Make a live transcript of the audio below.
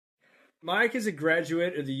Mike is a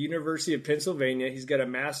graduate of the University of Pennsylvania. He's got a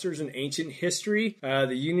master's in ancient history.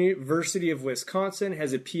 The University of Wisconsin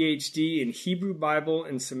has a PhD in Hebrew Bible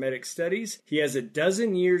and Semitic studies. He has a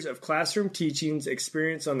dozen years of classroom teachings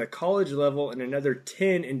experience on the college level and another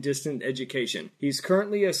 10 in distant education. He's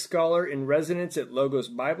currently a scholar in residence at Logos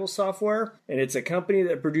Bible Software, and it's a company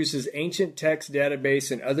that produces ancient text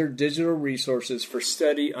database and other digital resources for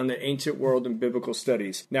study on the ancient world and biblical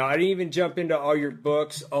studies. Now, I didn't even jump into all your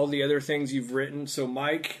books, all the other things you've written. So,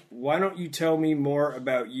 Mike, why don't you tell me more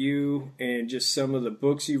about you and just some of the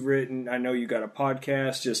books you've written? I know you got a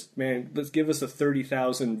podcast. Just, man, let's give us a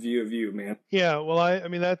 30,000 view of you, man. Yeah, well, I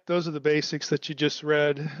mean, those are the basics that you just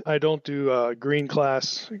read. I don't do green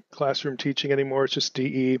classroom teaching anymore. It's just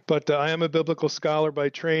DE. But I am a biblical scholar by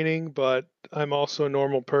training, but I'm also a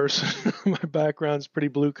normal person. My background's pretty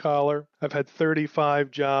blue collar. I've had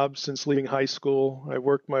 35 jobs since leaving high school. I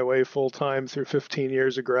worked my way full time through 15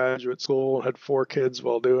 years of graduate school and had 4 kids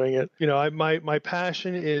while doing it. You know, my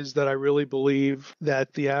passion is that I really believe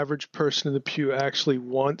that the average person in the pew actually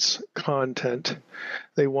wants content.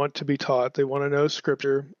 They want to be taught. They want to know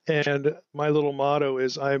scripture. And my little motto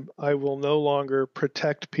is I will no longer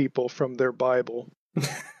protect people from their Bible.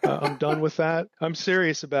 I'm done with that. I'm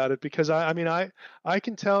serious about it because I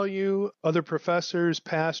can tell you other professors,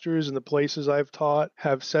 pastors, and the places I've taught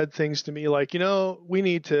have said things to me like, you know, we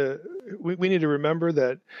need to remember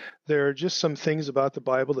that there are just some things about the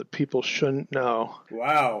Bible that people shouldn't know.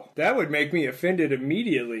 Wow, that would make me offended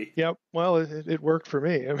immediately. Yep. Well, it worked for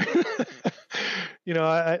me. I mean, you know,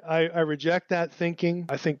 I reject that thinking.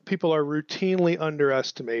 I think people are routinely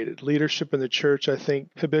underestimated. Leadership in the church, I think,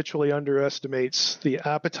 habitually underestimates the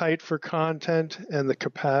appetite for content and the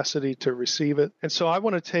capacity to receive it. And so I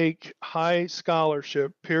want to take high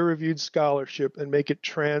scholarship, peer-reviewed scholarship, and make it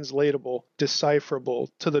translatable, decipherable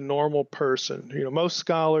to the normal person. You know, most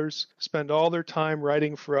scholars spend all their time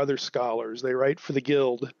writing for other scholars. They write for the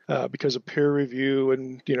guild because of peer review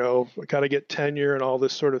and, you know, got to get tenure and all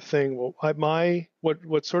this sort of thing. Well,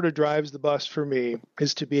 what sort of drives the bus for me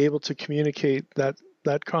is to be able to communicate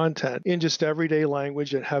that content in just everyday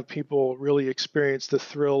language and have people really experience the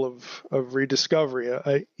thrill of rediscovery.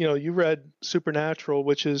 You read Supernatural,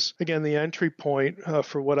 which is, again, the entry point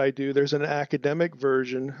for what I do. There's an academic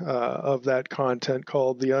version of that content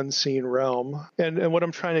called The Unseen Realm. And what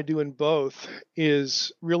I'm trying to do in both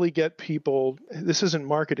is really get people, this isn't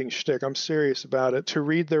marketing shtick, I'm serious about it, to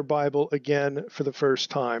read their Bible again for the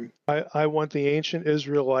first time. I want the ancient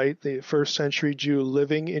Israelite, the first century Jew,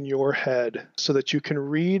 living in your head so that you can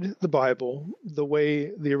read the Bible the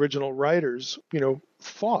way the original writers,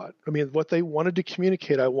 thought. I mean, what they wanted to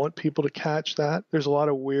communicate, I want people to catch that. There's a lot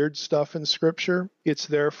of weird stuff in Scripture. It's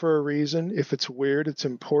there for a reason. If it's weird, it's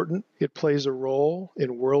important. It plays a role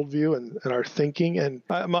in worldview and our thinking. And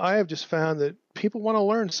I have just found that people want to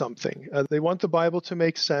learn something. They want the Bible to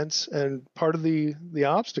make sense. And part of the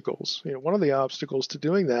obstacles, one of the obstacles to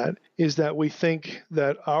doing that is that we think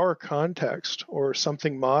that our context or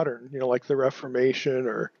something modern, like the Reformation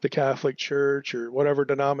or the Catholic Church or whatever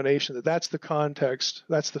denomination, that's the context,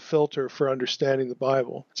 that's the filter for understanding the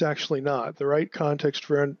Bible. It's actually not. The right context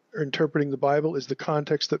for interpreting the Bible is the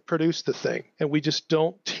context that produced the thing. And we just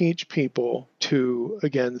don't teach people to,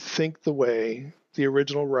 again, think the way the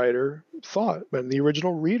original writer thought and the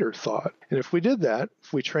original reader thought. And if we did that,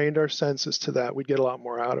 if we trained our senses to that, we'd get a lot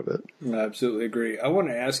more out of it. I absolutely agree. I want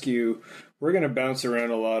to ask you, we're going to bounce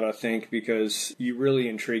around a lot, I think, because you really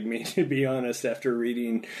intrigued me, to be honest, after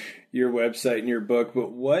reading your website and your book.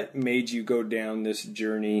 But what made you go down this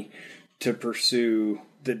journey to pursue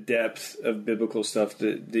the depth of biblical stuff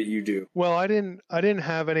that you do? Well, I didn't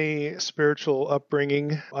have any spiritual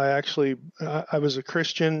upbringing. I was a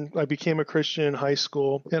Christian. I became a Christian in high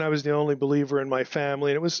school, and I was the only believer in my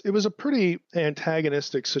family. And it was a pretty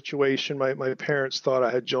antagonistic situation. My parents thought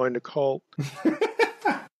I had joined a cult.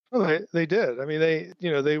 Well, they did. I mean,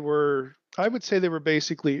 they were, I would say they were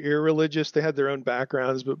basically irreligious. They had their own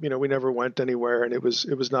backgrounds, but, we never went anywhere, and it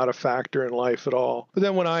was not a factor in life at all. But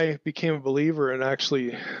then when I became a believer and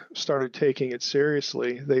actually started taking it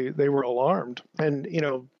seriously, they were alarmed and,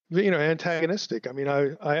 antagonistic. I mean,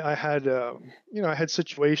 I had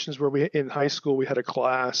situations where in high school, we had a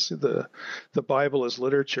class, the Bible as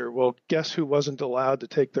literature. Well, guess who wasn't allowed to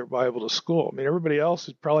take their Bible to school? I mean, everybody else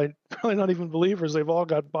had probably probably not even believers. They've all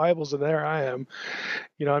got Bibles, and there I am.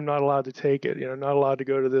 I'm not allowed to take it. Not allowed to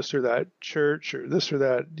go to this or that church or this or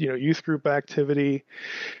that, youth group activity.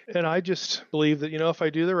 And I just believe that, if I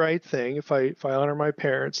do the right thing, if I honor my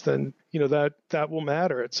parents, then, that will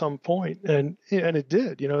matter at some point. And it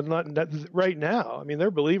did, not right now. I mean,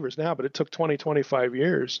 they're believers now, but it took 25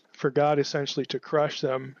 years for God essentially to crush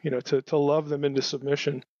them, to love them into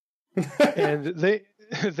submission. And they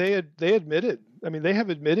admitted, they have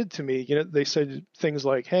admitted to me, they said things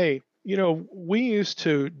like, hey, we used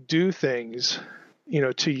to do things,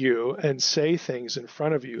 to you and say things in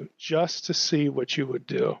front of you just to see what you would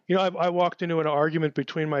do. I walked into an argument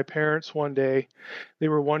between my parents one day. They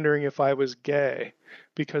were wondering if I was gay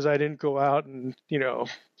because I didn't go out and,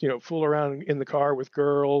 fool around in the car with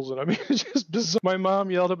girls. And it's just bizarre. My mom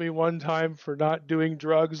yelled at me one time for not doing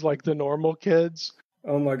drugs like the normal kids.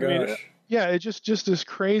 Oh my gosh. Yeah, it's just this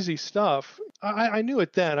crazy stuff. I knew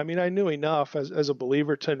it then. I knew enough as a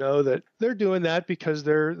believer to know that they're doing that because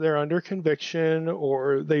they're under conviction,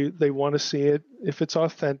 or they want to see it if it's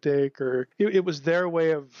authentic, or it was their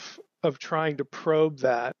way of trying to probe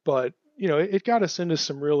that. But it got us into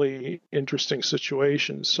some really interesting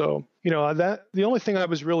situations. So, that the only thing I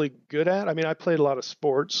was really good at, I played a lot of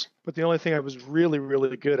sports, but the only thing I was really,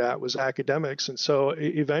 really good at was academics. And so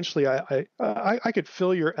eventually I could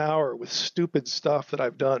fill your hour with stupid stuff that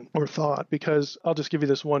I've done or thought, because I'll just give you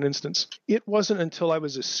this one instance. It wasn't until I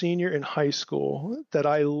was a senior in high school that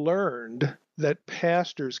I learned that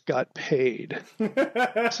pastors got paid.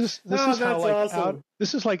 This is how like awesome.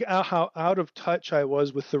 This is like how out of touch I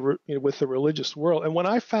was with the religious world. And when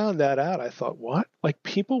I found that out, I thought, what? Like,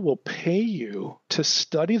 people will pay you to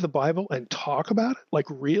study the Bible and talk about it? Like,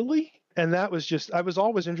 really? And that was just, I was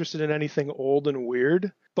always interested in anything old and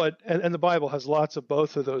weird, but, and the Bible has lots of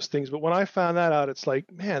both of those things. But when I found that out, it's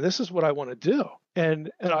like, man, this is what I want to do.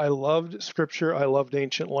 And I loved scripture. I loved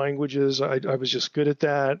ancient languages. I was just good at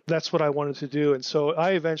that. That's what I wanted to do. And so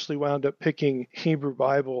I eventually wound up picking Hebrew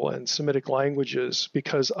Bible and Semitic languages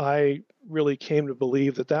because I really came to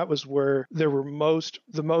believe that was where there were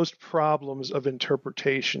the most problems of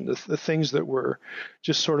interpretation, the things that were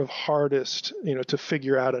just sort of hardest, to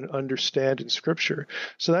figure out and understand in scripture.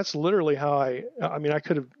 So that's literally how I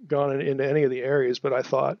could have gone into any of the areas, but I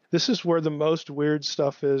thought this is where the most weird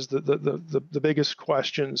stuff is, the biggest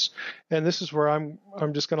questions, and this is where I'm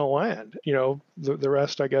just going to land. The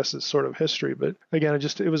rest, I guess, is sort of history. But again,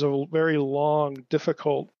 it was a very long,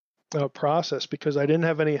 difficult process because I didn't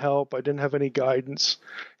have any help. I didn't have any guidance.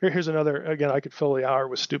 Here's another, again, I could fill the hour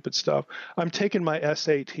with stupid stuff. I'm taking my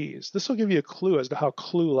SATs. This will give you a clue as to how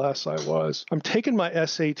clueless I was. I'm taking my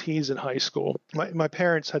SATs in high school. My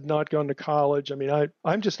parents had not gone to college.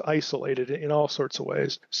 I'm just isolated in all sorts of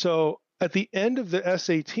ways. So at the end of the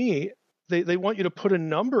SAT, they want you to put a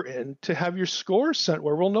number in to have your score sent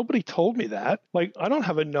where, well, nobody told me that. Like, I don't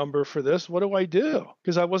have a number for this. What do I do?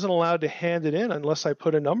 Because I wasn't allowed to hand it in unless I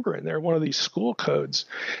put a number in there, one of these school codes.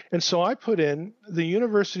 And so I put in the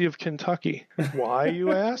University of Kentucky. Why,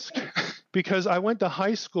 you ask? Because I went to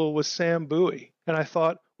high school with Sam Bowie. And I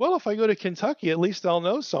thought, well, if I go to Kentucky, at least I'll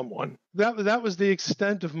know someone. That was the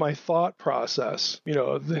extent of my thought process.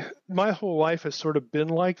 My whole life has sort of been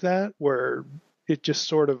like that, where it just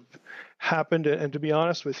sort of happened. And to be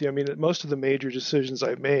honest with you, most of the major decisions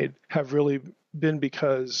I've made have really been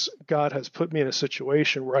because God has put me in a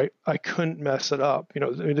situation where I couldn't mess it up.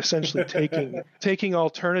 Essentially taking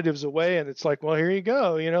alternatives away, and it's like, well, here you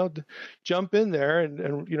go. Jump in there,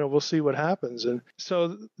 and we'll see what happens. And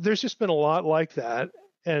so there's just been a lot like that.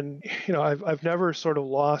 And, I've never sort of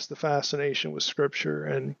lost the fascination with scripture.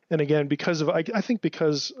 And again, because of, I think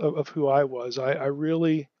because of who I was, I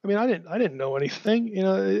really, I didn't know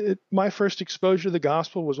anything. My first exposure to the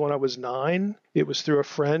gospel was when I was 9. It was through a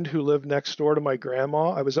friend who lived next door to my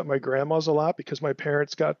grandma. I was at my grandma's a lot because my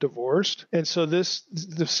parents got divorced. And so the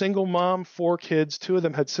single mom, 4 kids, 2 of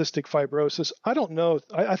them had cystic fibrosis. I don't know.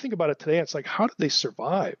 I think about it today. It's like, how did they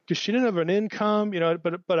survive? Because she didn't have an income,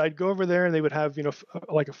 but I'd go over there and they would have,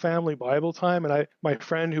 like a family Bible time. And my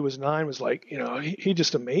friend who was 9 was like, he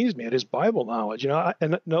just amazed me at his Bible knowledge,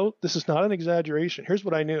 and no, this is not an exaggeration. Here's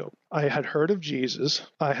what I knew. I had heard of Jesus.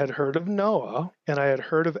 I had heard of Noah, and I had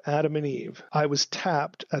heard of Adam and Eve. I was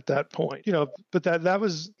tapped at that point, but that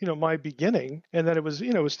was, my beginning. And then it was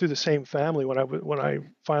through the same family when I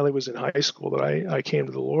finally was in high school that I came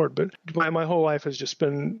to the Lord. But my whole life has just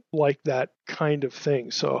been like that kind of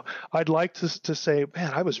thing. So I'd like to say,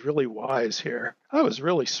 man, I was really wise here. I was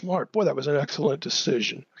really smart. Boy, that was an excellent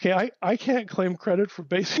decision. Okay, I can't claim credit for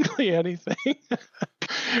basically anything.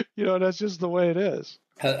 That's just the way it is.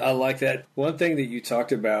 I like that. One thing that you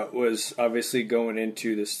talked about was obviously going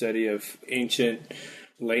into the study of ancient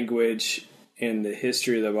language and the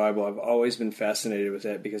history of the Bible. I've always been fascinated with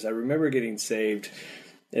that because I remember getting saved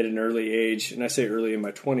at an early age, and I say early in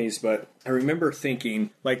my 20s, but I remember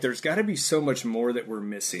thinking, like, there's got to be so much more that we're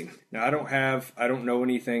missing. Now, I don't know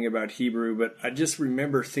anything about Hebrew, but I just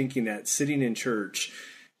remember thinking that, sitting in church,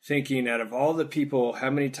 thinking out of all the people, how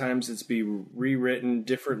many times it's been rewritten,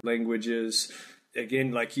 different languages.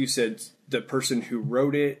 Again, like you said, the person who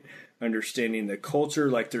wrote it, understanding the culture,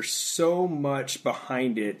 like there's so much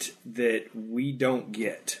behind it that we don't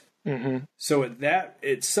get. Mm-hmm. So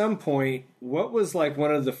at some point, what was like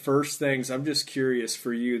one of the first things, I'm just curious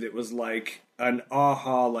for you, that was like an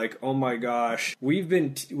aha, like, oh my gosh,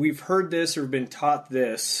 we've heard this or been taught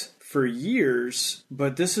this for years,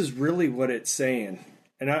 but this is really what it's saying.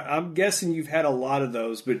 And I'm guessing you've had a lot of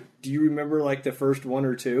those, but do you remember like the first one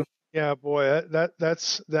or two? Yeah, boy,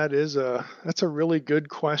 that's a really good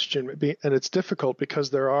question, and it's difficult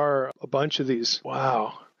because there are a bunch of these.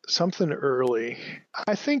 Wow. Something early.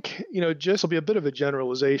 I think, just will be a bit of a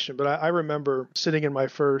generalization, but I remember sitting in my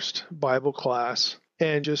first Bible class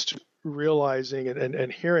and just realizing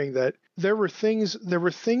and hearing that there were things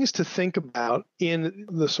to think about in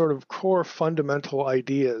the sort of core fundamental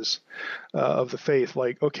ideas of the faith,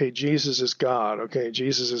 like, okay, Jesus is God. Okay,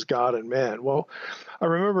 Jesus is God and man. Well, I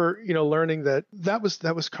remember, learning that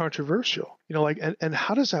was controversial, and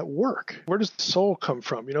how does that work? Where does the soul come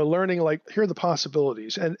from? Learning, like, here are the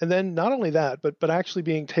possibilities. And then not only that, but actually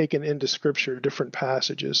being taken into scripture, different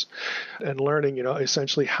passages, and learning,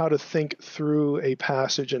 essentially how to think through a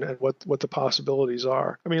passage and what the possibilities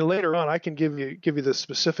are. I mean, later on, I can give you the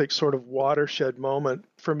specific sort of watershed moment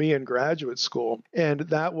for me in graduate school. And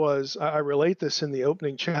that was, I relate this in the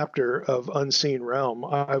opening chapter of Unseen Realm.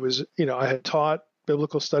 I had taught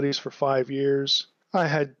biblical studies for 5 years. I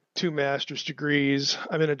had 2 master's degrees.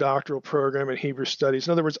 I'm in a doctoral program in Hebrew studies.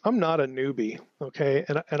 In other words, I'm not a newbie, okay?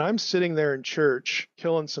 And I'm sitting there in church,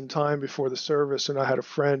 killing some time before the service, and I had a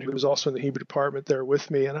friend who was also in the Hebrew department there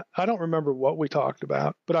with me, and I don't remember what we talked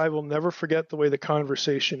about, but I will never forget the way the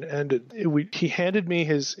conversation ended. He handed me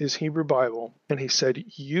his Hebrew Bible, and he said,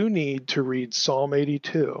 "You need to read Psalm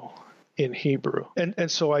 82. In Hebrew."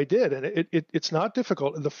 And so I did, and it's not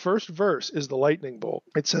difficult. The first verse is the lightning bolt.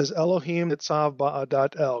 It says, Elohim Nitzav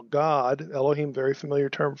Ba'adat El. God, Elohim, very familiar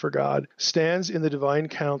term for God, stands in the divine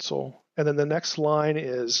council. And then the next line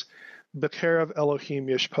is, B'kerev Elohim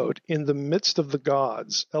Yishpot, in the midst of the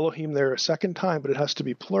gods. Elohim there a second time, but it has to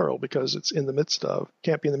be plural because it's in the midst of.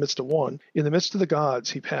 Can't be in the midst of one. In the midst of the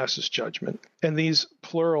gods, he passes judgment. And these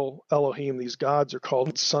plural Elohim, these gods, are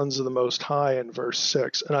called sons of the Most High in verse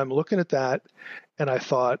 6. And I'm looking at that, and I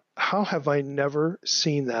thought, how have I never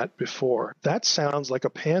seen that before? That sounds like a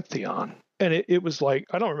pantheon. And it was like,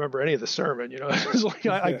 I don't remember any of the sermon, It was like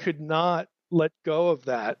I could not let go of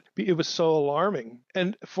that. It was so alarming.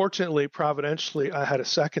 And fortunately, providentially, I had a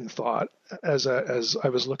second thought as I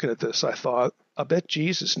was looking at this. I thought, I bet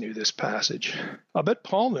Jesus knew this passage. I bet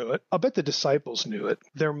Paul knew it. I bet the disciples knew it.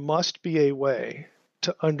 There must be a way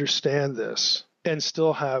to understand this and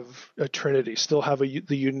still have a Trinity, still have the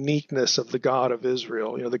uniqueness of the God of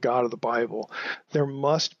Israel, the God of the Bible. There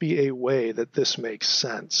must be a way that this makes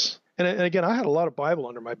sense. And again, I had a lot of Bible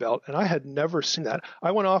under my belt, and I had never seen that.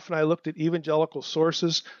 I went off and I looked at evangelical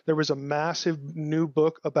sources. There was a massive new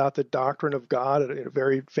book about the doctrine of God at a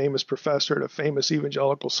very famous professor at a famous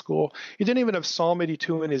evangelical school. He didn't even have Psalm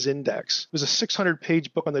 82 in his index. It was a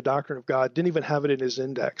 600-page book on the doctrine of God. Didn't even have it in his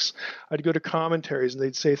index. I'd go to commentaries, and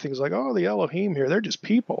they'd say things like, oh, the Elohim here, they're just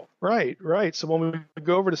people. Right. So when we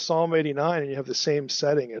go over to Psalm 89 and you have the same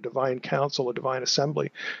setting, a divine council, a divine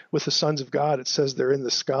assembly with the sons of God, it says they're in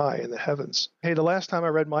the sky, in the heavens. Hey, the last time I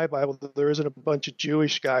read my Bible, there isn't a bunch of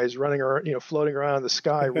Jewish guys running around, floating around in the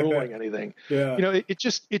sky ruling anything. Yeah. It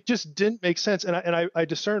just didn't make sense. And I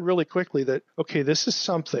discerned really quickly that, okay, this is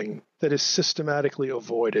something that is systematically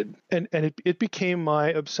avoided. And it became my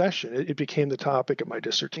obsession. It became the topic of my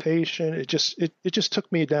dissertation. It just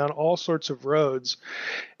took me down all sorts of roads.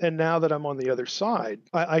 And now that I'm on the other side,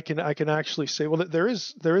 I can actually say, well, there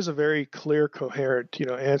is a very clear, coherent,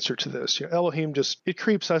 answer to this. Elohim it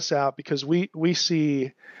creeps us out because we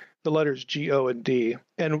see the letters G, O, and D,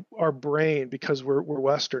 and our brain, because we're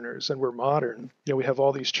Westerners and we're modern, we have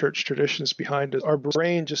all these church traditions behind us. Our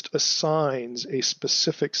brain just assigns a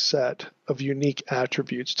specific set of unique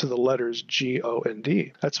attributes to the letters G, O, and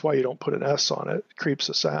D. That's why you don't put an S on it. It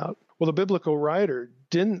creeps us out. Well, the biblical writer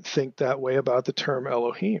didn't think that way about the term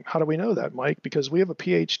Elohim. How do we know that, Mike? Because we have a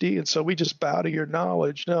PhD, and so we just bow to your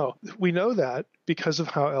knowledge. No, we know that because of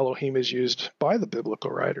how Elohim is used by the biblical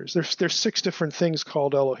writers. There's 6 different things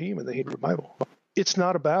called Elohim in the Hebrew Bible. It's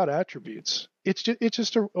not about attributes. It's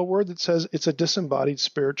just a word that says it's a disembodied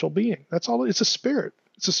spiritual being. That's all. It's a spirit.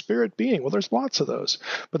 It's a spirit being. Well, there's lots of those,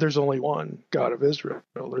 but there's only one God of Israel.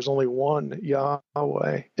 There's only one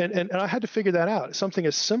Yahweh. And I had to figure that out. Something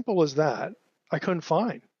as simple as that, I couldn't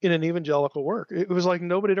find in an evangelical work. It was like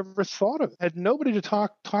nobody had ever thought of it. I had nobody to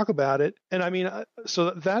talk about it. And I mean,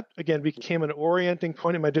 so that again became an orienting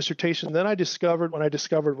point in my dissertation. Then when I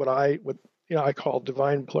discovered what I call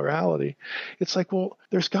divine plurality, it's like, well,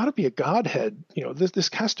 there's got to be a Godhead. This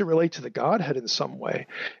has to relate to the Godhead in some way.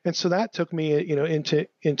 And so that took me,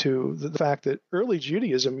 into the fact that early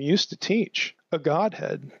Judaism used to teach a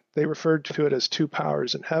Godhead. They referred to it as 2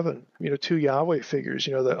 powers in heaven, 2 Yahweh figures,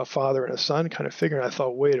 a father and a son kind of figure. And I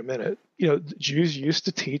thought, wait a minute, Jews used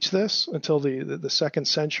to teach this until the second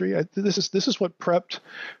century. This is what prepped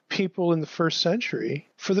people in the first century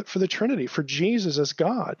for the Trinity, for Jesus as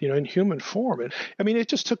God, in human form. And I mean, it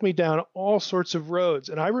just took me down all sorts of roads.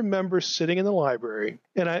 And I remember sitting in the library,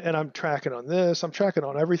 and I'm tracking on this, I'm tracking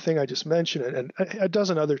on everything I just mentioned, and a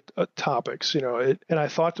dozen other topics, and I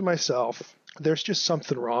thought to myself, there's just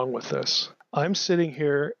something wrong with this. I'm sitting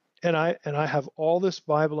here and I have all this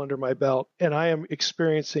Bible under my belt, and I am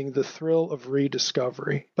experiencing the thrill of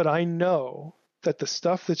rediscovery. But I know that the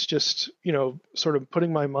stuff that's just, sort of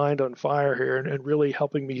putting my mind on fire here and really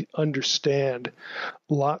helping me understand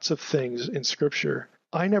lots of things in Scripture,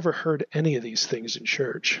 I never heard any of these things in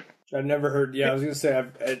church. I've never heard. Yeah, I was going to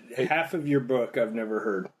say, half of your book I've never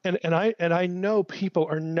heard. And I know people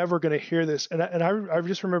are never going to hear this. And I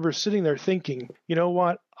just remember sitting there thinking, you know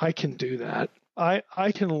what? I can do that.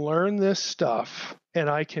 I can learn this stuff, and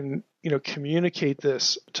I can, communicate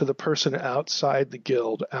this to the person outside the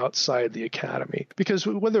guild, outside the academy. Because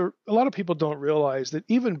whether a lot of people don't realize that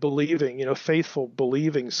even believing, faithful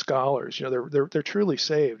believing scholars, they're truly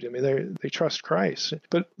saved. I mean, they trust Christ.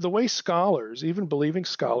 But the way scholars, even believing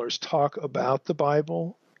scholars, talk about the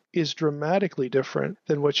Bible is dramatically different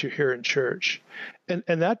than what you hear in church. And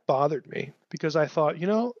that bothered me, because I thought,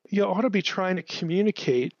 you ought to be trying to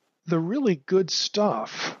communicate the really good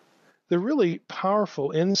stuff, the really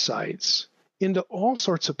powerful insights into all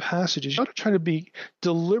sorts of passages. You ought to try to be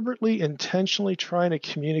deliberately, intentionally trying to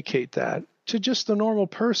communicate that to just the normal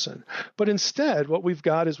person. But instead, what we've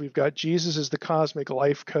got Jesus as the cosmic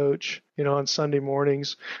life coach, on Sunday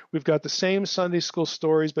mornings. We've got the same Sunday school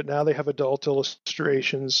stories, but now they have adult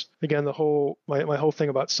illustrations. Again, my whole thing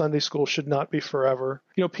about Sunday school should not be forever.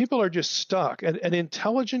 People are just stuck, and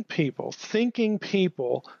intelligent people, thinking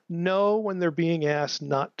people, know when they're being asked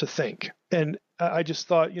not to think. And I just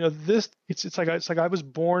thought, it's like I was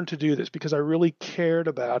born to do this because I really cared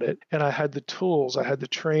about it, and I had the tools, I had the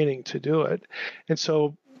training to do it. And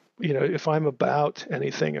so, if I'm about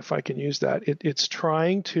anything, if I can use that, it's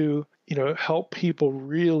trying to, help people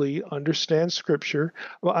really understand Scripture.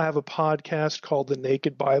 Well, I have a podcast called The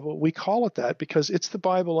Naked Bible. We call it that because it's the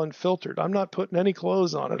Bible unfiltered. I'm not putting any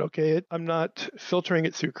clothes on it, okay? I'm not filtering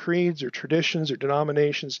it through creeds or traditions or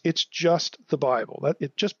denominations. It's just the Bible,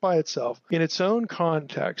 it just by itself, in its own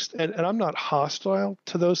context. And I'm not hostile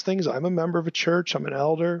to those things. I'm a member of a church. I'm an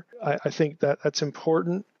elder. I think that's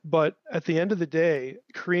important. But at the end of the day,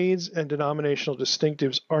 creeds and denominational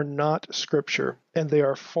distinctives are not Scripture, and they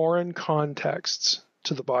are foreign contexts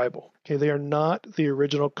to the Bible. Okay, they are not the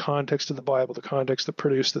original context of the Bible, the context that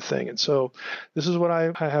produced the thing. And so this is what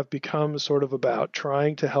I have become sort of about,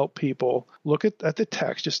 trying to help people look at the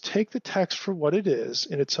text, just take the text for what it is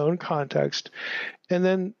in its own context, and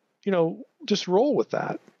then, just roll with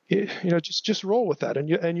that. Just roll with that,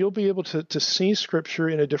 and you'll be able to see Scripture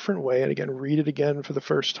in a different way, and again, read it again for the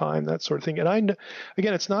first time, that sort of thing. And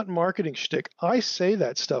again, it's not marketing shtick. I say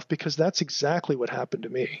that stuff because that's exactly what happened to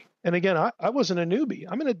me. And again, I wasn't a newbie.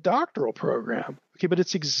 I'm in a doctoral program. Okay, but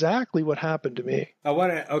it's exactly what happened to me. So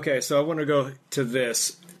I want to go to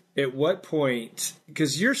this. At what point,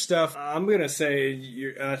 because your stuff, I'm going to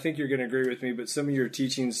say, I think you're going to agree with me, but some of your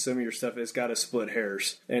teachings, some of your stuff has got to split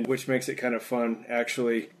hairs, and which makes it kind of fun,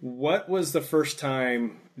 actually. What was the first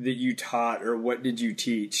time that you taught, or what did you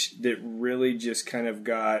teach that really just kind of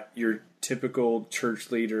got your typical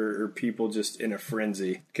church leader or people just in a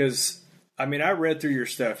frenzy? Because I read through your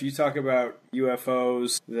stuff. You talk about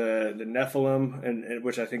UFOs, the Nephilim, and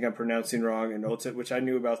which I think I'm pronouncing wrong, and Otzit, which I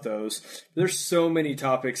knew about those. There's so many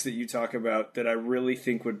topics that you talk about that I really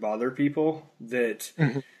think would bother people. That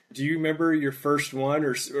Do you remember your first one,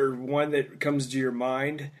 or one that comes to your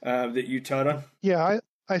mind that you taught on? Yeah,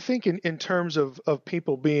 I think in terms of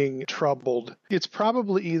people being troubled, it's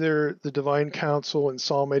probably either the divine counsel in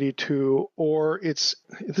Psalm 82, or this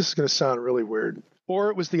is going to sound really weird, or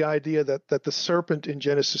it was the idea that the serpent in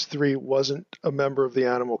Genesis 3 wasn't a member of the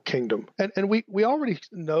animal kingdom. And we already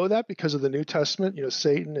know that because of the New Testament.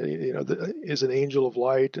 Satan, is an angel of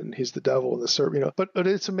light, and he's the devil and the serpent. But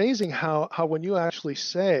it's amazing how when you actually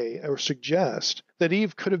say or suggest that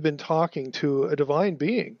Eve could have been talking to a divine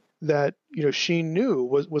being that she knew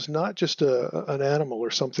was not just an animal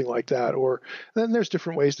or something like that. Or then there's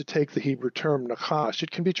different ways to take the Hebrew term nakash.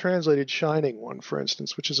 It can be translated shining one, for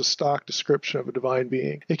instance, which is a stock description of a divine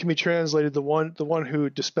being. It can be translated the one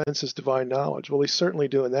who dispenses divine knowledge. Well, he's certainly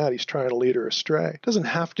doing that. He's trying to lead her astray. It doesn't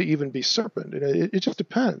have to even be serpent. It just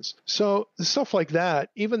depends. So stuff like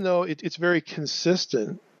that, even though it's very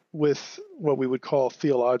consistent with what we would call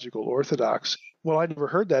theological orthodoxy. Well, I never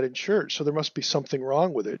heard that in church, so there must be something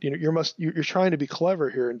wrong with it. You're trying to be clever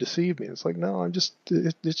here and deceive me. It's like, no,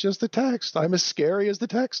 it's just the text. I'm as scary as the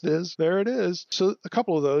text is. There it is. So a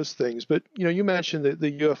couple of those things. But, you mentioned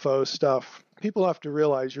the UFO stuff. People have to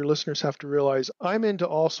realize, your listeners have to realize, I'm into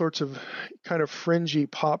all sorts of kind of fringy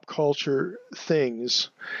pop culture things,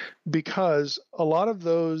 because a lot of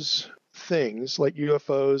those things like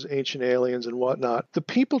UFOs, ancient aliens, and whatnot, the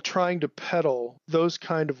people trying to peddle those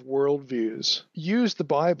kind of worldviews use the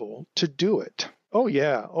Bible to do it. Oh,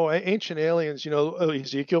 yeah. Oh, ancient aliens,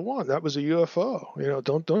 Ezekiel 1, that was a UFO.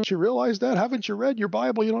 Don't you realize that? Haven't you read your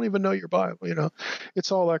Bible? You don't even know your Bible,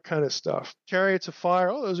 It's all that kind of stuff. Chariots of fire,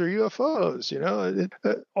 oh, those are UFOs,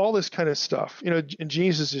 all this kind of stuff. And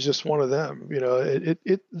Jesus is just one of them.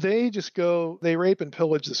 They just they rape and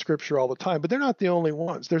pillage the scripture all the time, but they're not the only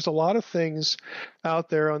ones. There's a lot of things out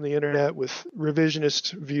there on the internet with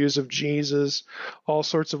revisionist views of Jesus, all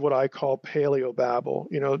sorts of what I call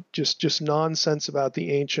paleobabble, just nonsense about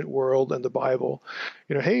the ancient world and the Bible.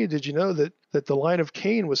 Hey, did you know that the line of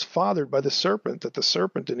Cain was fathered by the serpent, that the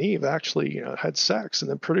serpent and Eve actually, had sex and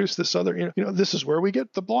then produced this other, this is where we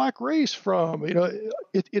get the black race from.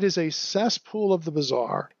 It is a cesspool of the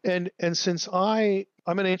bizarre. And since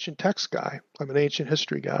I'm an ancient text guy. I'm an ancient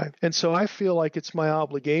history guy. And so I feel like it's my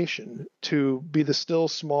obligation to be the still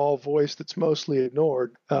small voice that's mostly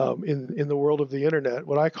ignored in the world of the internet,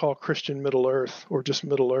 what I call Christian Middle Earth, or just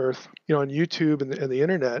Middle Earth, on YouTube and the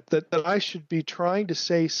internet, that I should be trying to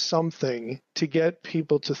say something to get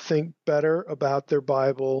people to think better about their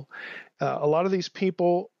Bible. A lot of these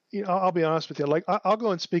people, I'll be honest with you. Like, I'll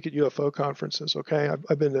go and speak at UFO conferences. Okay,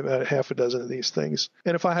 I've been to about half a dozen of these things.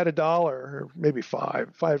 And if I had $1 or maybe if I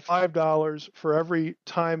had $5 for every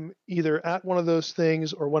time, either at one of those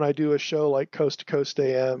things or when I do a show like Coast to Coast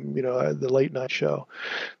AM, the late night show,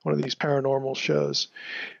 one of these paranormal shows,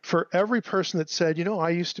 for every person that said, I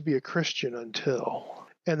used to be a Christian until.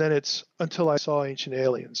 And then it's until I saw Ancient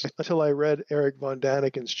Aliens, until I read Eric von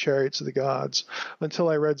Daniken's Chariots of the Gods, until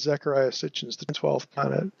I read Zecharia Sitchin's The 12th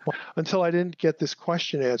Planet, until I didn't get this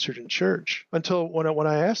question answered in church, until when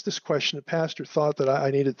I asked this question, the pastor thought that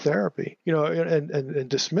I needed therapy, and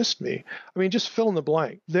dismissed me. I mean, just fill in the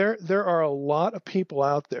blank. There are a lot of people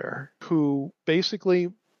out there who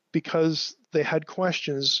basically, because they had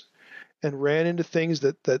questions and ran into things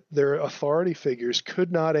that their authority figures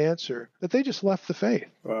could not answer, that they just left the faith.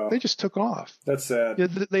 Wow. They just took off. That's sad.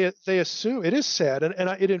 They assume, it is sad, and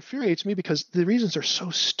it infuriates me because the reasons are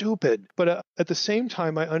so stupid. But at the same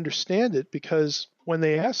time, I understand it, because when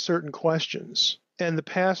they ask certain questions and the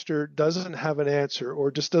pastor doesn't have an answer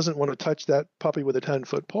or just doesn't want to touch that puppy with a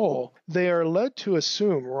 10-foot pole, they are led to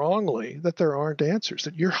assume wrongly that there aren't answers,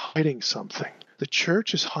 that you're hiding something. The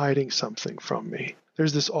church is hiding something from me.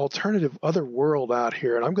 There's this alternative other world out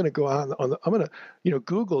here, and I'm going to go out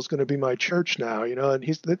Google's going to be my church now, and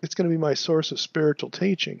it's going to be my source of spiritual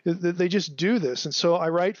teaching. They just do this. And so I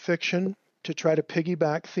write fiction to try to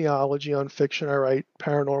piggyback theology on fiction. I write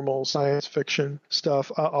paranormal science fiction stuff.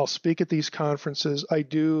 I'll speak at these conferences. I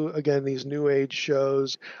do, again, these New Age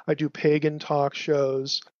shows. I do pagan talk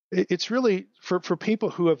shows. It's really for people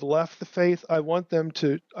who have left the faith. I want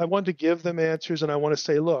to give them answers, and I want to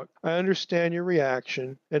say, look, I understand your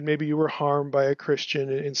reaction, and maybe you were harmed by a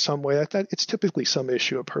Christian in some way. That it's typically some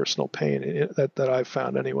issue of personal pain that I've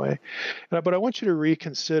found anyway. But I want you to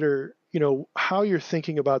reconsider, how you're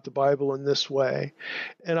thinking about the Bible in this way.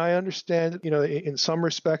 And I understand, in some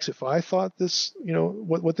respects, if I thought this,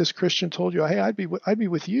 what this Christian told you, hey, I'd be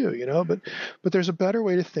with you, but there's a better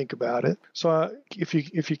way to think about it. So if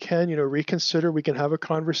you can, reconsider, we can have a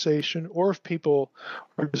conversation. Or if people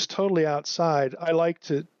are just totally outside, I like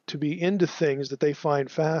to be into things that they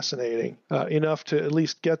find fascinating enough to at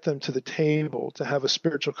least get them to the table to have a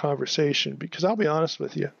spiritual conversation. Because I'll be honest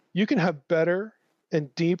with you, you can have better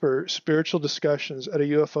and deeper spiritual discussions at a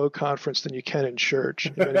UFO conference than you can in church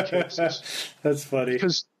in many cases. That's funny.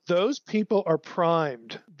 Because those people are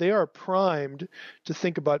primed. They are primed to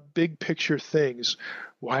think about big picture things.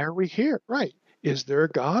 Why are we here? Right. Is there a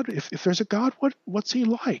God? If there's a God, what's he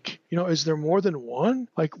like? Is there more than one?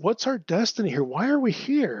 Like, what's our destiny here? Why are we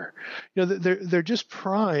here? They're just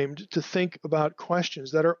primed to think about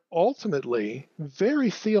questions that are ultimately very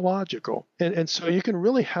theological. And so you can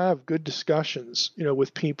really have good discussions,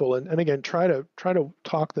 with people and again, try to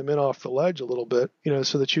talk them in off the ledge a little bit,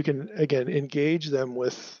 so that you can, again, engage them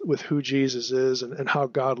with who Jesus is and how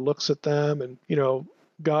God looks at them and,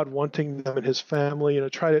 God wanting them and his family,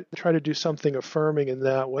 try to do something affirming in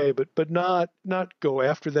that way, but not go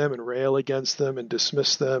after them and rail against them and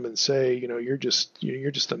dismiss them and say, you're just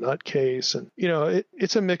a nutcase. And,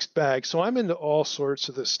 it's a mixed bag. So I'm into all sorts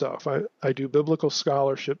of this stuff. I do biblical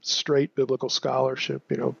scholarship, straight biblical scholarship,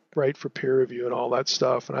 write for peer review and all that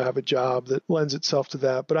stuff. And I have a job that lends itself to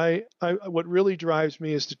that. But I what really drives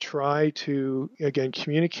me is to try to, again,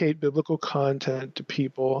 communicate biblical content to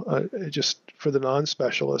people, just for the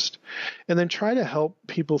non-specialist, and then try to help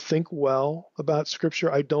people think well about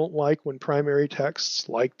Scripture. I don't like when primary texts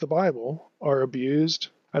like the Bible are abused.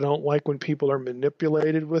 I don't like when people are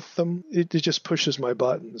manipulated with them. It just pushes my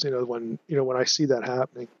buttons, when I see that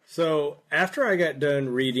happening. So after I got done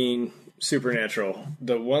reading Supernatural,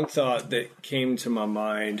 the one thought that came to my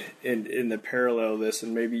mind in the parallel this,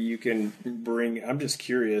 and maybe you can bring, I'm just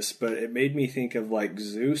curious, but it made me think of like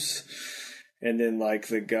Zeus and then like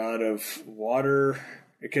the god of water,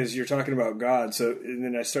 because you're talking about God. So, and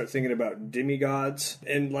then I start thinking about demigods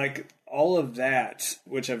and like all of that,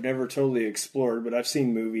 which I've never totally explored, but I've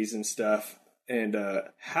seen movies and stuff. And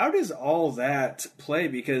how does all that play?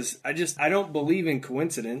 Because I don't believe in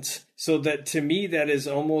coincidence. So that to me, that is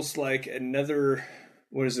almost like another,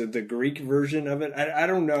 what is it, the Greek version of it? I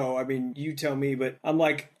don't know. I mean, you tell me, but I'm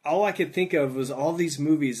like, all I could think of was all these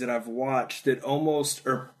movies that I've watched that almost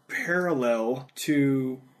are parallel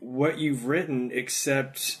to what you've written,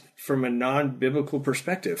 except from a non-biblical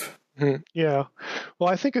perspective. Yeah. Well,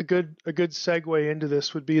 I think a good segue into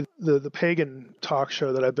this would be the pagan talk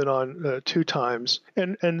show that I've been on 2 times.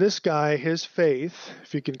 And this guy, his faith,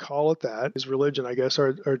 if you can call it that, his religion, I guess,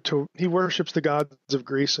 he worships the gods of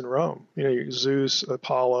Greece and Rome, Zeus,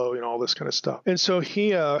 Apollo, all this kind of stuff. And so he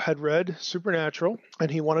had read Supernatural and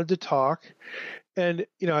he wanted to talk. And,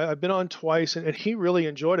 I've been on twice and he really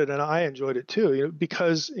enjoyed it and I enjoyed it too,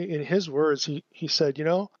 because in his words, he said,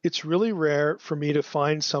 it's really rare for me to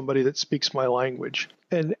find somebody that speaks my language.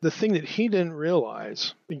 And the thing that he didn't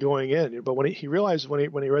realize going in, but when he realized when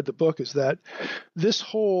he read the book, is that this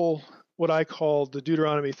whole, what I call the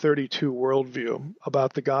Deuteronomy 32 worldview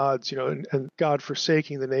about the gods, and God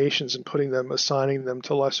forsaking the nations and assigning them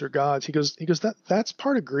to lesser gods. He goes, that's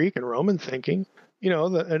part of Greek and Roman thinking.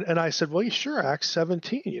 And I said, well, sure, Acts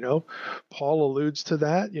 17, Paul alludes to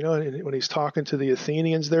that, and when he's talking to the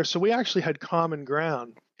Athenians there. So we actually had common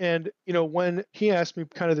ground. And, when he asked me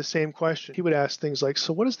kind of the same question, he would ask things like,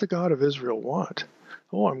 so what does the God of Israel want?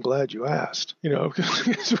 Oh, I'm glad you asked,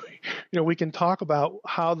 because we can talk about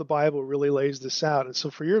how the Bible really lays this out. And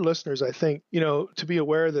so for your listeners, I think, to be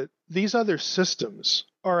aware that these other systems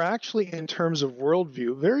are actually, in terms of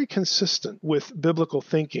worldview, very consistent with biblical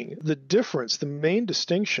thinking. The difference, the main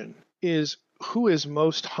distinction, is who is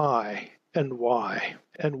most high and why.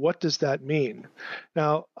 And what does that mean?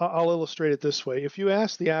 Now, I'll illustrate it this way. If you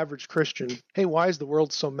ask the average Christian, hey, why is the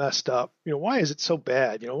world so messed up? Why is it so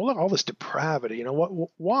bad? Look, all this depravity,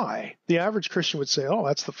 why? The average Christian would say, oh,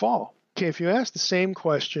 that's the fall. Okay, if you ask the same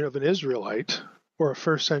question of an Israelite or a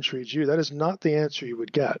first century Jew, that is not the answer you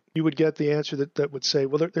would get. You would get the answer that would say,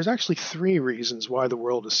 well, there's actually 3 reasons why the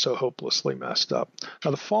world is so hopelessly messed up.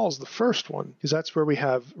 Now, the fall is the first one, because that's where we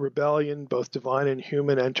have rebellion, both divine and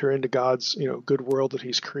human, enter into God's, good world that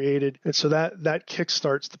he's created. And so that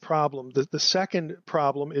kickstarts the problem. The second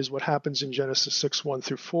problem is what happens in Genesis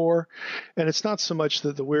 6:1-4. And it's not so much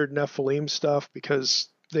the weird Nephilim stuff, because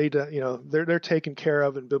they're taken care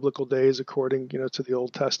of in biblical days according, to the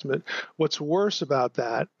Old Testament. What's worse about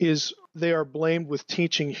that is they are blamed with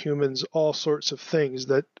teaching humans all sorts of things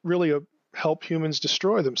that really help humans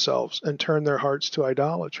destroy themselves and turn their hearts to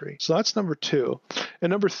idolatry. So that's number 2.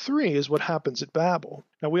 And number 3 is what happens at Babel.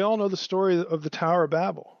 Now, we all know the story of the Tower of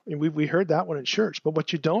Babel, and we heard that one in church. But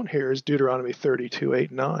what you don't hear is Deuteronomy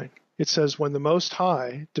 32:8-9. It says, when the Most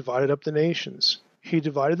High divided up the nations, he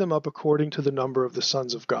divided them up according to the number of the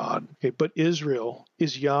sons of God. Okay, but Israel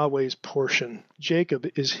is Yahweh's portion. Jacob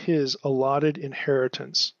is his allotted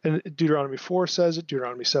inheritance. And Deuteronomy 4 says it,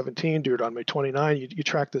 Deuteronomy 17, Deuteronomy 29. You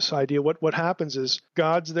track this idea. What happens is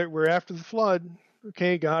God's there. We're after the flood.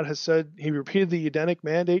 Okay, God has said, he repeated the Edenic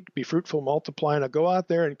mandate, be fruitful, multiply. Now go out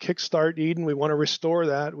there and kickstart Eden. We want to restore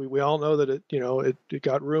that. We all know that it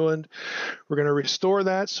got ruined. We're going to restore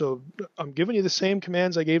that. So I'm giving you the same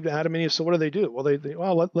commands I gave to Adam and Eve. So what do?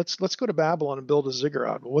 Well, let's go to Babylon and build a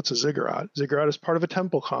ziggurat. Well, what's a ziggurat? Ziggurat is part of a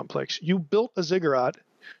temple complex. You built a ziggurat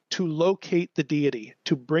to locate the deity,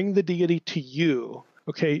 to bring the deity to you.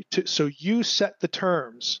 Okay, so you set the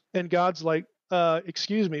terms. And God's like,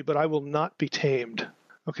 excuse me, but I will not be tamed.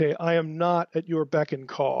 Okay, I am not at your beck and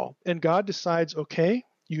call. And God decides, okay,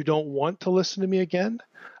 you don't want to listen to me again?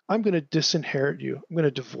 I'm going to disinherit you. I'm going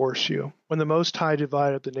to divorce you. When the Most High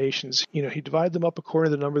divided up the nations, he divided them up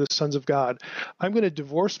according to the number of the sons of God. I'm going to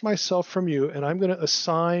divorce myself from you, and I'm going to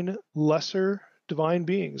assign lesser divine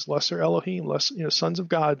beings, lesser Elohim, sons of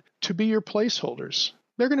God, to be your placeholders.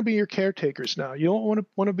 They're going to be your caretakers now. You don't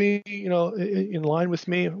want to be, in line with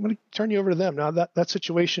me. I'm going to turn you over to them. Now that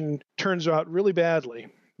situation turns out really badly.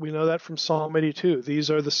 We know that from Psalm 82.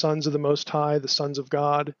 These are the sons of the Most High, the sons of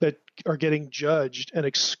God, that are getting judged and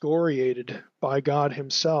excoriated by God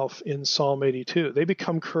himself in Psalm 82. They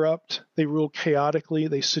become corrupt. They rule chaotically.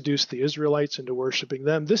 They seduce the Israelites into worshiping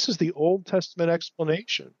them. This is the Old Testament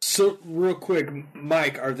explanation. So real quick,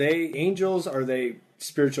 Mike, are they angels? Are they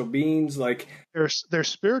spiritual beings? Like they're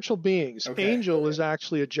spiritual beings. Okay. Angel is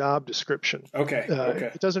actually a job description. Okay.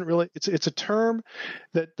 It doesn't really. It's a term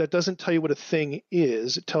that doesn't tell you what a thing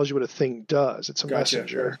is. It tells you what a thing does. It's a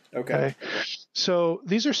messenger. Okay. So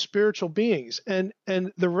these are spiritual beings, and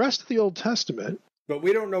the rest of the Old Testament. But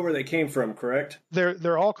we don't know where they came from, correct?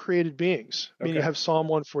 They're all created beings. I mean, you have Psalm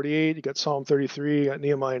 148, you got Psalm 33, you got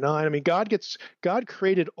Nehemiah 9. I mean, God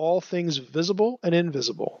created all things visible and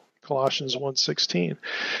invisible. Colossians 1:16,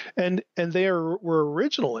 and they were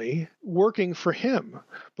originally working for him,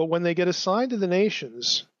 but when they get assigned to the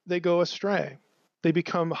nations, they go astray. They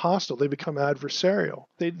become hostile. They become adversarial.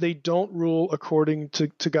 They don't rule according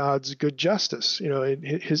to God's good justice.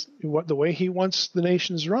 The way He wants the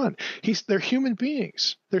nations run. They're human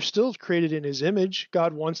beings. They're still created in His image.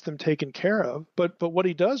 God wants them taken care of. But what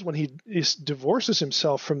He does when He divorces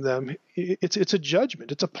Himself from them, it's a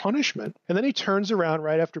judgment. It's a punishment. And then He turns around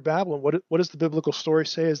right after Babylon. What does the biblical story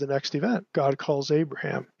say is the next event? God calls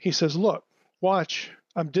Abraham. He says, "Look, watch.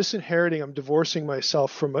 I'm disinheriting, I'm divorcing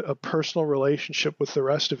myself from a personal relationship with the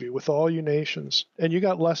rest of you, with all you nations. And you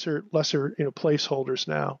got lesser placeholders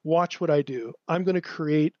now. Watch what I do. I'm going to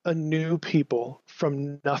create a new people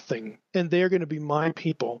from nothing, and they're going to be my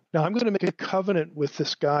people. Now I'm going to make a covenant with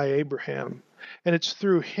this guy, Abraham. And it's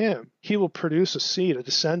through him, he will produce a seed, a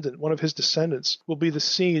descendant. One of his descendants will be the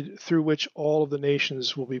seed through which all of the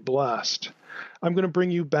nations will be blessed. I'm going to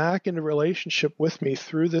bring you back into relationship with me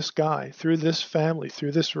through this guy, through this family,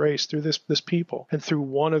 through this race, through this people, and through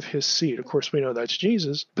one of his seed." Of course, we know that's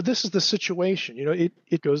Jesus. But this is the situation.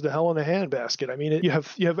 It goes to hell in a handbasket. I mean, you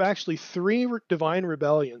have actually three divine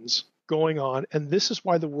rebellions going on, and this is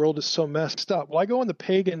why the world is so messed up. Well, I go on the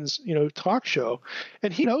Pagans, talk show,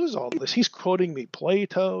 and he knows all this. He's quoting me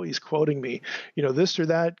Plato. He's quoting me, this or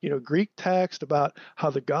that, Greek text about how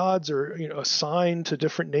the gods are, assigned to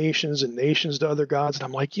different nations and nations to other gods. And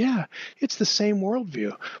I'm like, yeah, it's the same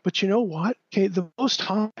worldview. But you know what? Okay, the Most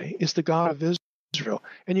High is the God of Israel.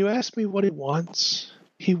 And you ask me what he wants.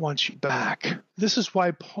 He wants you back. This is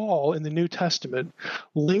why Paul in the New Testament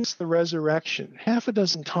links the resurrection half a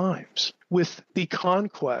dozen times with the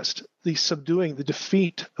conquest, the subduing, the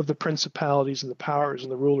defeat of the principalities and the powers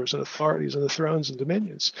and the rulers and authorities and the thrones and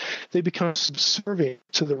dominions. They become subservient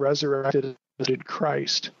to the resurrected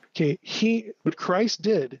Christ. Okay, what Christ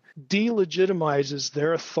did delegitimizes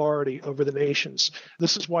their authority over the nations.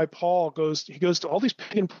 This is why Paul goes to all these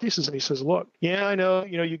pagan places and he says, look, yeah, I know,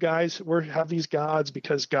 you guys have these gods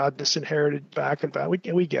because God disinherited back and back.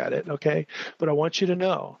 We get it, okay? But I want you to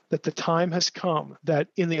know that the time has come that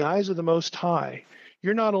in the eyes of the Most High,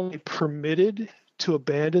 you're not only permitted to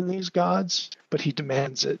abandon these gods, but he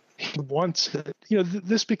demands it. He wants it.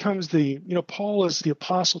 This becomes Paul is the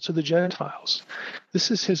apostle to the Gentiles.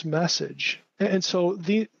 This is his message. And so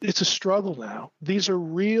it's a struggle now. These are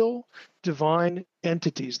real divine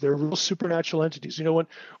entities. They're real supernatural entities.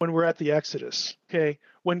 When we're at the Exodus, okay,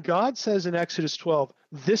 when God says in Exodus 12,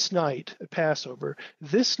 this night at Passover,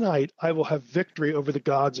 this night I will have victory over the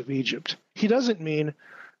gods of Egypt. He doesn't mean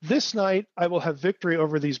this night I will have victory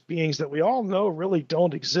over these beings that we all know really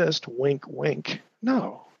don't exist. Wink, wink.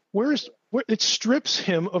 No. It strips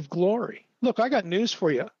him of glory. Look, I got news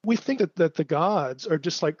for you. We think that the gods are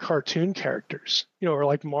just like cartoon characters, or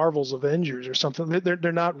like Marvel's Avengers or something.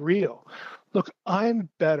 They're not real. look, I'm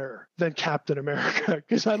better than Captain America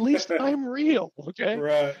because at least I'm real, okay?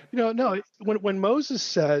 Right. No, when Moses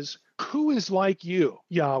says, who is like you,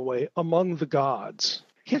 Yahweh, among the gods,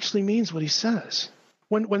 he actually means what he says.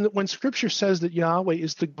 When Scripture says that Yahweh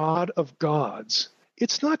is the God of gods,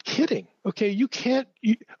 it's not kidding, okay?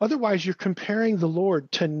 Otherwise you're comparing the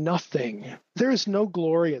Lord to nothing. There is no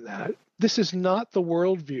glory in that. This is not the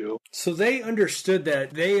worldview. So they understood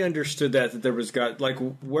that. That there was God. Like,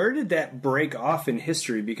 where did that break off in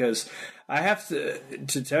history? Because I have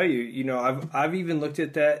to tell you, I've even looked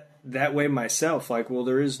at that way myself. Like, well,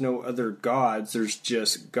 there is no other gods. There's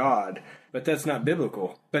just God. But that's not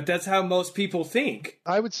biblical. But that's how most people think.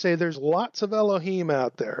 I would say there's lots of Elohim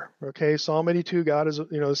out there. Okay, Psalm 82, God is,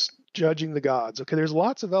 judging the gods. Okay, there's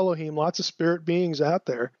lots of Elohim, lots of spirit beings out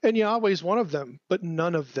there, and Yahweh's one of them, but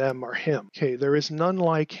none of them are him. Okay, there is none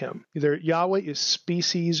like him. Yahweh is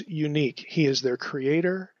species unique. He is their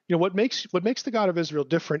creator. What makes the God of Israel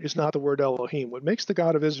different is not the word Elohim. What makes the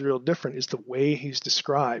God of Israel different is the way he's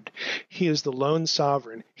described. He is the lone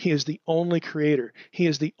sovereign. He is the only creator. He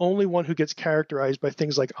is the only one who gets characterized by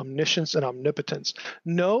things like omniscience and omnipotence.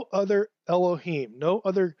 No other Elohim, no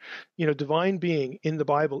other, divine being in the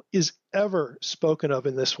Bible is ever spoken of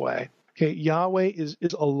in this way. Okay, Yahweh is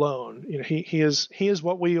alone. He is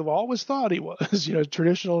what we have always thought he was.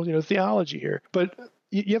 Traditional theology here, but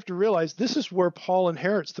you have to realize this is where Paul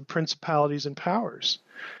inherits the principalities and powers.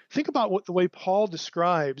 Think about the way Paul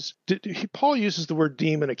describes. Paul uses the word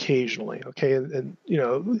demon occasionally, okay, and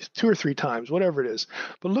 2 or 3 times, whatever it is.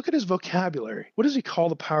 But look at his vocabulary. What does he call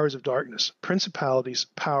the powers of darkness? Principalities,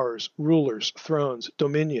 powers, rulers, thrones,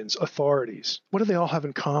 dominions, authorities. What do they all have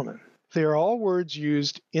in common? They are all words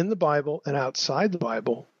used in the Bible and outside the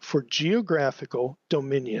Bible for geographical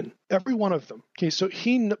dominion. Every one of them. Okay, so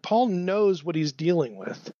Paul knows what he's dealing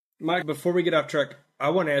with. Mike, before we get off track, I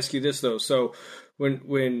want to ask you this, though. So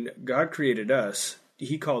when God created us,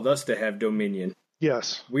 he called us to have dominion.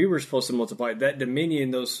 Yes. We were supposed to multiply. That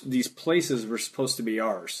dominion, these places were supposed to be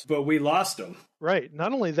ours, but we lost them. Right.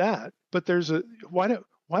 Not only that, but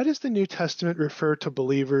why does the New Testament refer to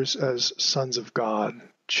believers as sons of God?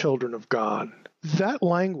 Children of God. That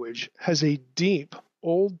language has a deep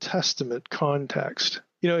Old Testament context.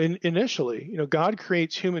 Initially, God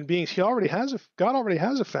creates human beings. God already has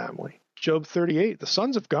a family. Job 38, the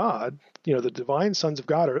sons of God, the divine sons of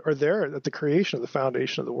God are there at the creation of the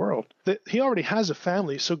foundation of the world. He already has a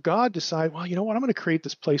family. So God decided, well, you know what? I'm going to create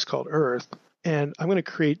this place called Earth. And I'm going to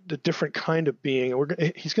create a different kind of being.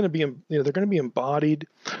 He's going to be, they're going to be embodied,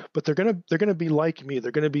 but they're going to be like me.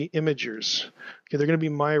 They're going to be imagers. Okay, they're going to be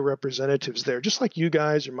my representatives there, just like you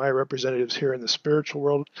guys are my representatives here in the spiritual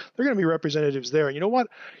world. They're going to be representatives there. And you know what?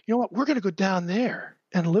 We're going to go down there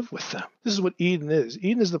and live with them. This is what Eden is.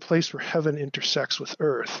 Eden is the place where heaven intersects with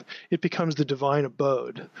earth. It becomes the divine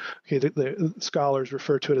abode. Okay, the scholars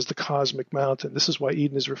refer to it as the cosmic mountain. This is why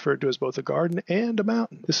Eden is referred to as both a garden and a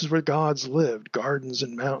mountain. This is where gods lived, gardens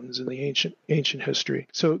and mountains in the ancient history.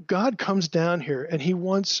 So God comes down here and he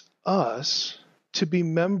wants us to be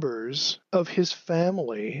members of his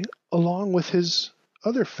family along with his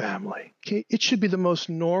other family. Okay, it should be the most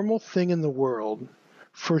normal thing in the world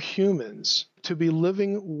for humans to be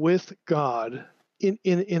living with God in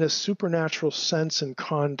a supernatural sense and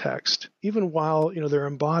context, even while they're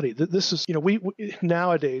embodied. This is we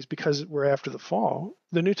nowadays, because we're after the fall,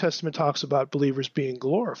 the New Testament talks about believers being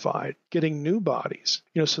glorified, getting new bodies,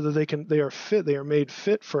 so that they are made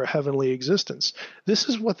fit for a heavenly existence. This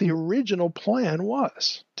is what the original plan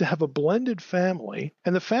was, to have a blended family,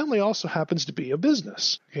 and the family also happens to be a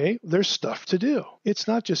business. Okay, there's stuff to do. It's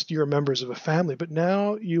not just you're members of a family, but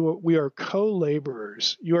now we are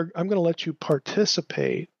co-laborers. I'm going to let you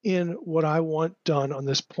participate in what I want done on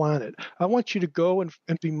this planet. I want you to go and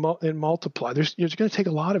multiply. It's going to take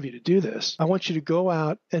a lot of you to do this. I want you to go out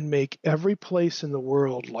and make every place in the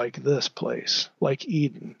world like this place, like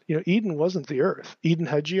Eden. Eden wasn't the earth. Eden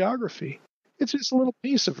had geography. It's just a little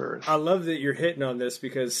piece of earth. I love that you're hitting on this,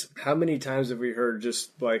 because how many times have we heard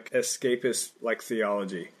just like escapist like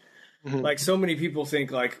theology? Mm-hmm. Like, so many people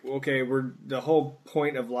think like, okay, the whole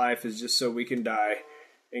point of life is just so we can die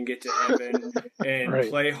and get to heaven and right.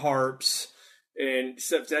 Play harps and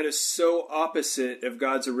stuff. That is so opposite of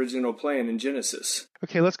God's original plan in Genesis.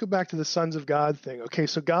 Okay, let's go back to the sons of God thing. Okay,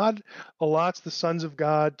 so God allots the sons of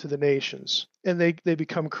God to the nations, and they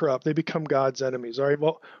become corrupt. They become God's enemies. All right.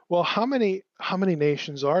 Well, how many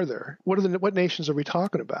nations are there? What nations are we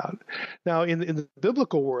talking about? Now, in the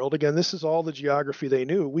biblical world, again, this is all the geography they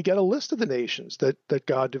knew. We get a list of the nations that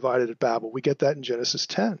God divided at Babel. We get that in Genesis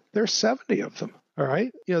 10. There are 70 of them. All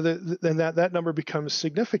right. Then that number becomes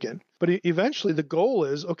significant. But eventually the goal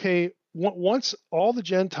is, okay, once all the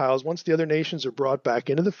Gentiles, once the other nations are brought back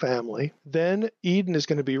into the family, then Eden is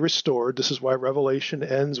going to be restored. This is why Revelation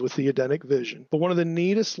ends with the Edenic vision. But one of the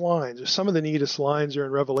neatest lines, or some of the neatest lines, are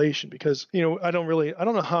in Revelation, because, I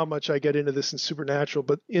don't know how much I get into this in supernatural,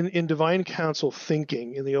 but in divine council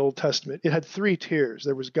thinking in the Old Testament, it had three tiers.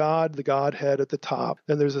 There was God, the Godhead at the top.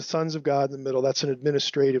 Then there's the sons of God in the middle. That's an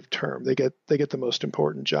administrative term. They get the most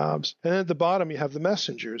important jobs. And then at the bottom, you have the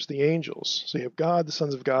messengers, the angels. So you have God, the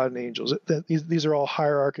sons of God, and angels. These are all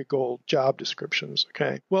hierarchical job descriptions.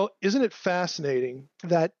 Okay. Well, isn't it fascinating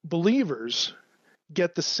that believers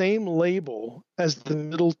get the same label as the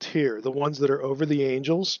middle tier, the ones that are over the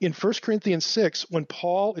angels? In 1 Corinthians 6, when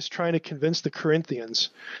Paul is trying to convince the Corinthians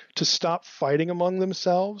to stop fighting among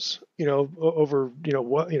themselves, over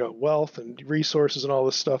wealth and resources and all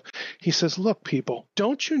this stuff, he says, "Look, people,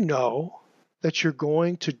 don't you know that you're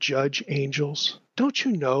going to judge angels? Don't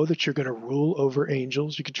you know that you're going to rule over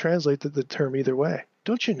angels?" You can translate the term either way.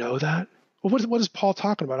 Don't you know that? Well, what is Paul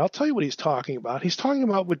talking about? I'll tell you what he's talking about. He's talking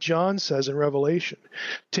about what John says in Revelation.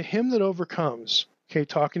 To him that overcomes, okay,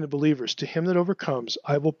 talking to believers, to him that overcomes,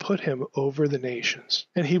 I will put him over the nations,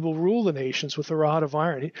 and he will rule the nations with a rod of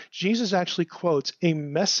iron. Jesus actually quotes a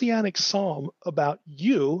messianic psalm about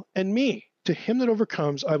you and me. To him that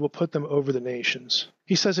overcomes, I will put them over the nations.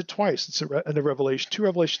 He says it twice. It's in the Revelation 2,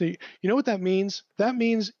 Revelation 3. You know what that means? That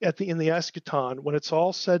means in the eschaton, when it's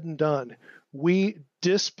all said and done, we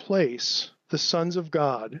displace the sons of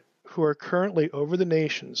God who are currently over the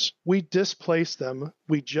nations. We displace them,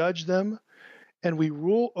 we judge them, and we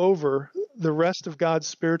rule over the rest of God's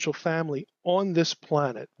spiritual family on this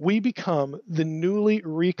planet. We become the newly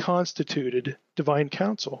reconstituted divine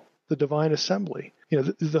council, the divine assembly.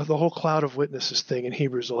 The whole cloud of witnesses thing in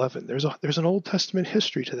Hebrews 11. There's an Old Testament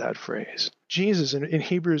history to that phrase. Jesus in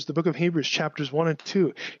Hebrews, the book of Hebrews, chapters 1 and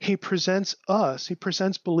 2, he presents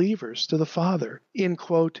believers to the Father in,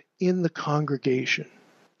 quote, in the congregation,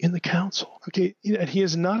 in the council. Okay, and he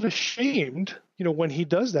is not ashamed, when he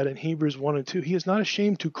does that in Hebrews 1 and 2, he is not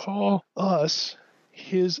ashamed to call us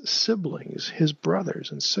his siblings, his brothers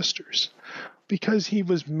and sisters, because he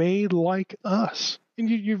was made like us. And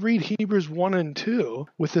you read Hebrews 1 and 2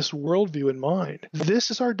 with this worldview in mind. This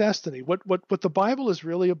is our destiny. What the Bible is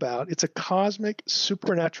really about, it's a cosmic,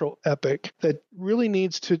 supernatural epic that really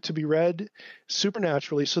needs to be read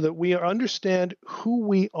supernaturally so that we understand who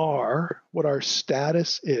we are, what our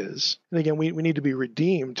status is. And again, we need to be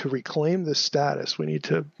redeemed to reclaim this status. We need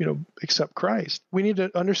to, accept Christ. We need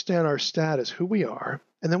to understand our status, who we are.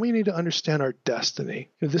 And then we need to understand our destiny.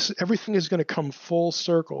 Everything is going to come full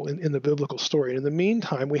circle in the biblical story. And in the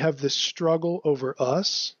meantime, we have this struggle over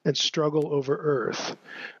us and struggle over earth,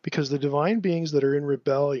 because the divine beings that are in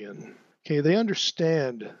rebellion, okay, they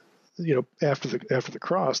understand, after the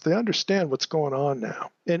cross, they understand what's going on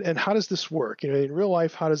now. And how does this work? In real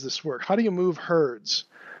life, how does this work? How do you move herds?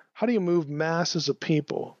 How do you move masses of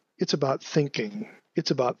people? It's about thinking.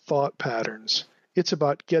 It's about thought patterns. It's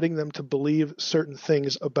about getting them to believe certain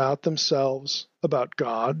things about themselves, about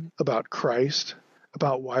God, about Christ,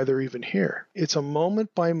 about why they're even here. It's a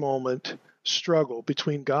moment-by-moment struggle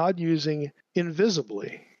between God using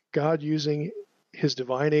his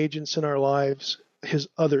divine agents in our lives, his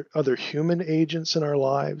other human agents in our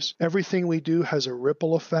lives. Everything we do has a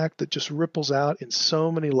ripple effect that just ripples out in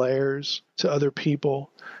so many layers to other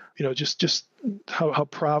people. Just how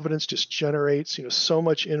providence just generates, so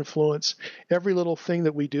much influence. Every little thing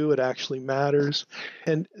that we do, it actually matters.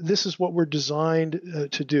 And this is what we're designed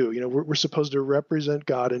to do. We're supposed to represent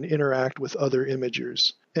God and interact with other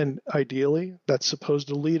imagers. And ideally, that's supposed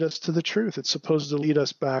to lead us to the truth. It's supposed to lead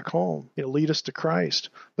us back home, lead us to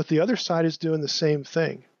Christ. But the other side is doing the same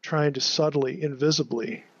thing, trying to subtly,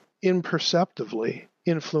 invisibly, imperceptibly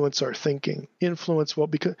influence our thinking,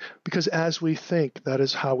 because as we think, that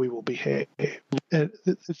is how we will behave. And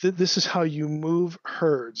this is how you move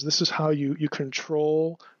herds. This is how you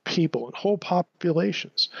control people and whole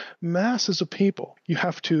populations, masses of people. You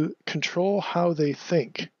have to control how they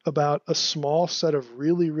think about a small set of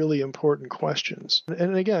really, really important questions.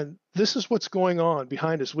 And again, this is what's going on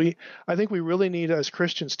behind us. I think we really need, as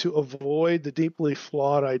Christians, to avoid the deeply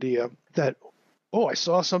flawed idea that, oh, I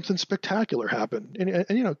saw something spectacular happen.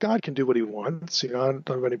 And God can do what he wants. I don't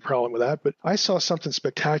have any problem with that. But I saw something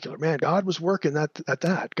spectacular. Man, God was working at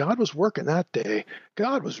that. God was working that day.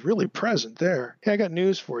 God was really present there. Hey, I got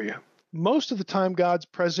news for you. Most of the time God's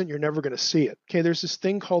present, you're never going to see it. Okay, there's this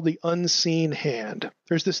thing called the unseen hand.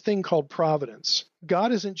 There's this thing called providence.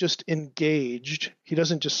 God isn't just engaged. He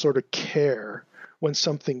doesn't just sort of care when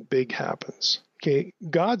something big happens. Okay,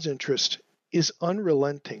 God's interest is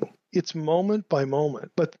unrelenting. It's moment by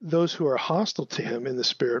moment. But those who are hostile to him in the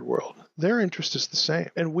spirit world, their interest is the same.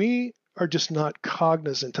 And we are just not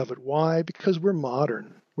cognizant of it. Why? Because we're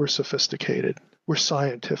modern. We're sophisticated. We're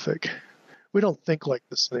scientific. We don't think like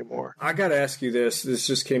this anymore. I got to ask you this. This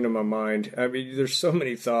just came to my mind. I mean, there's so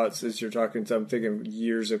many thoughts as you're talking. I'm thinking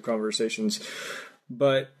years of conversations.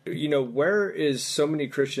 But, where is so many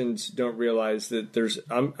Christians don't realize that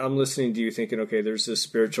I'm listening to you thinking, okay, there's this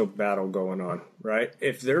spiritual battle going on, right?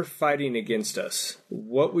 If they're fighting against us,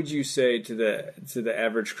 what would you say to the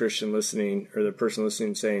average Christian listening, or the person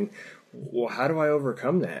listening saying, well, how do I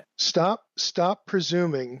overcome that? Stop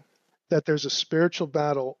presuming that there's a spiritual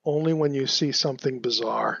battle only when you see something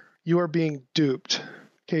bizarre. You are being duped.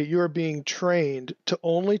 Okay, you are being trained to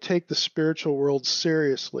only take the spiritual world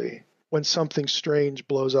seriously when something strange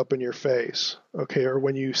blows up in your face, okay, or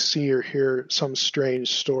when you see or hear some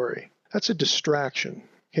strange story. That's a distraction.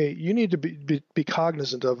 Okay, you need to be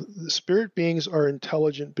cognizant of the spirit beings are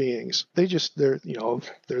intelligent beings. They're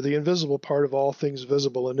the invisible part of all things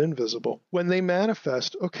visible and invisible. When they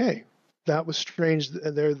manifest, okay, that was strange,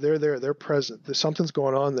 and they're present. Something's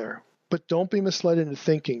going on there. But don't be misled into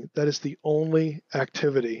thinking that is the only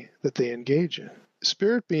activity that they engage in.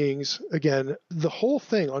 Spirit beings, again, the whole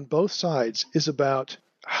thing on both sides is about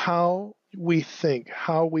how we think,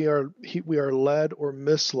 how we are led or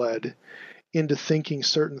misled into thinking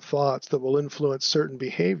certain thoughts that will influence certain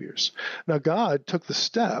behaviors. Now, God took the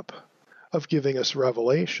step of giving us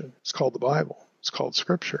revelation. It's called the Bible. It's called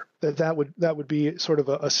Scripture. That would be sort of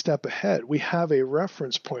a step ahead. We have a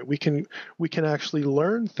reference point. We can actually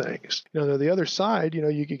learn things. The other side,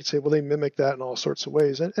 you could say, well, they mimic that in all sorts of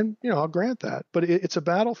ways, and I'll grant that. But it's a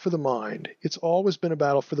battle for the mind. It's always been a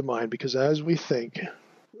battle for the mind, because as we think,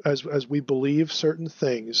 as we believe certain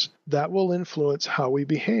things, that will influence how we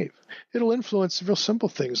behave. It'll influence real simple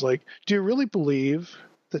things like, do you really believe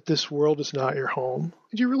that this world is not your home?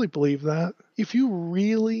 Do you really believe that? If you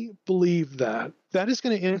really believe that, that is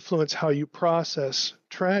going to influence how you process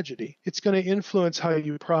tragedy. It's going to influence how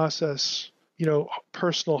you process,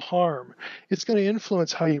 personal harm. It's going to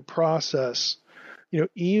influence how you process,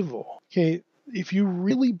 evil. Okay, if you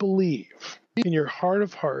really believe in your heart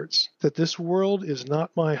of hearts that this world is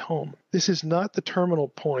not my home, this is not the terminal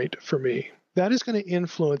point for me, that is going to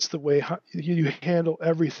influence the way you handle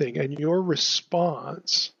everything and your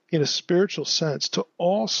response in a spiritual sense to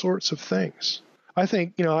all sorts of things. I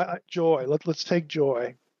think, joy, let's take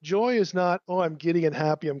joy. Joy is not, oh, I'm giddy and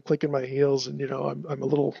happy, I'm clicking my heels, and, I'm a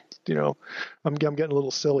little, I'm getting a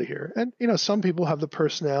little silly here. And, some people have the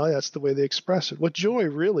personality, that's the way they express it. What joy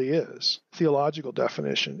really is, theological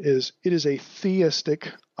definition, is it is a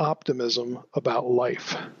theistic optimism about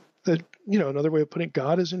life. That, another way of putting it,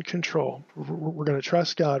 God is in control. We're going to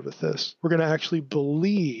trust God with this. We're going to actually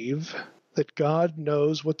believe that God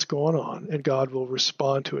knows what's going on, and God will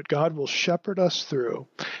respond to it. God will shepherd us through.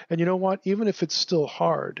 And you know what? Even if it's still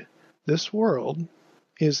hard, this world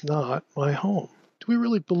is not my home. Do we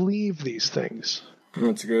really believe these things?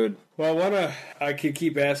 That's good. Well, I could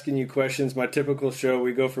keep asking you questions. My typical show,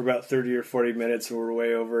 we go for about 30 or 40 minutes, and we're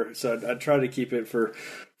way over. So I try to keep it for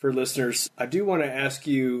listeners. I do want to ask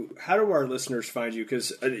you, how do our listeners find you?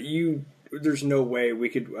 Because there's no way we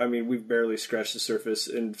could, we've barely scratched the surface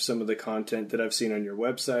in some of the content that I've seen on your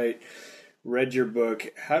website, read your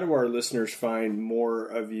book. How do our listeners find more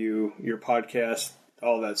of you, your podcast,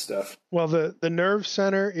 all that stuff? Well, the Nerve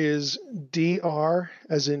Center is DR,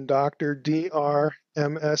 as in Dr. drmsh.com.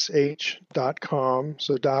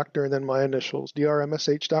 So doctor and then my initials,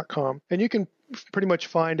 drmsh.com. And you can pretty much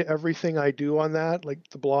find everything I do on that, like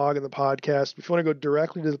the blog and the podcast. If you want to go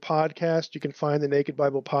directly to the podcast, you can find the Naked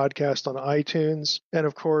Bible Podcast on iTunes. And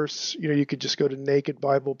of course, you could just go to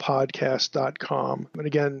nakedbiblepodcast.com. And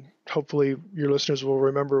again, hopefully your listeners will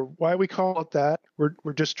remember why we call it that.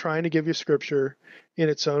 We're just trying to give you Scripture in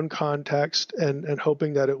its own context, and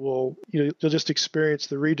hoping that it will, you'll just experience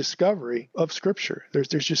the rediscovery of Scripture. There's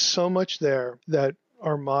just so much there that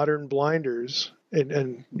our modern blinders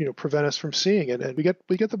and prevent us from seeing it. And we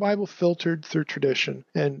get the Bible filtered through tradition.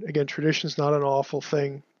 And again, tradition is not an awful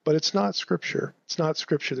thing, but it's not Scripture. It's not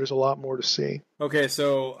Scripture. There's a lot more to see. Okay,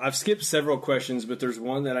 so I've skipped several questions, but there's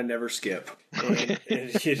one that I never skip.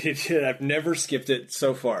 And I've never skipped it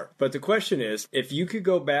so far. But the question is, if you could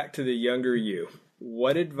go back to the younger you,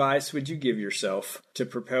 what advice would you give yourself to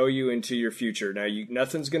propel you into your future? Now,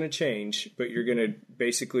 nothing's going to change, but you're going to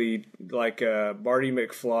basically, like Marty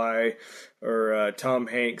McFly or Tom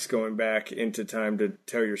Hanks going back into time to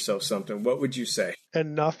tell yourself something. What would you say?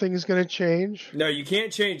 And nothing's going to change? No, you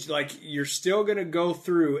can't change. Like, you're still going to go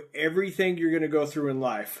through everything you're going to go through in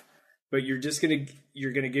life. but you're going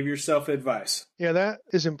to give yourself advice. Yeah, that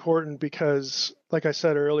is important because, like I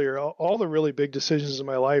said earlier, all the really big decisions in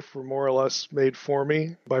my life were more or less made for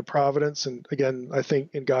me by providence. And again, I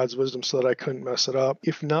think in God's wisdom so that I couldn't mess it up.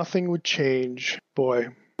 If nothing would change, boy,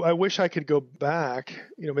 I wish I could go back,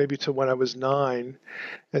 maybe to when I was 9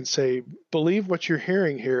 and say, believe what you're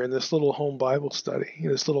hearing here in this little home Bible study,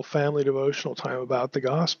 this little family devotional time about the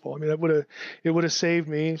gospel. I mean, it would have saved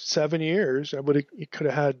me 7 years. It could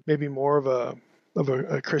have had maybe more of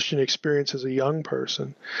a Christian experience as a young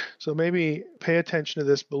person. So maybe pay attention to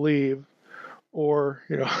this, believe, or,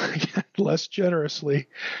 again, less generously,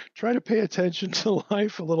 try to pay attention to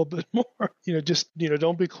life a little bit more.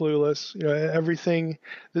 Don't be clueless. Everything,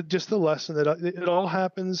 just the lesson that it all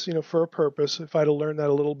happens, for a purpose. If I'd have learned that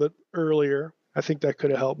a little bit earlier, I think that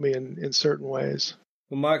could have helped me in certain ways.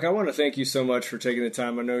 Well, Mike, I want to thank you so much for taking the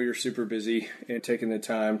time. I know you're super busy and taking the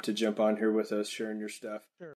time to jump on here with us, sharing your stuff. Sure.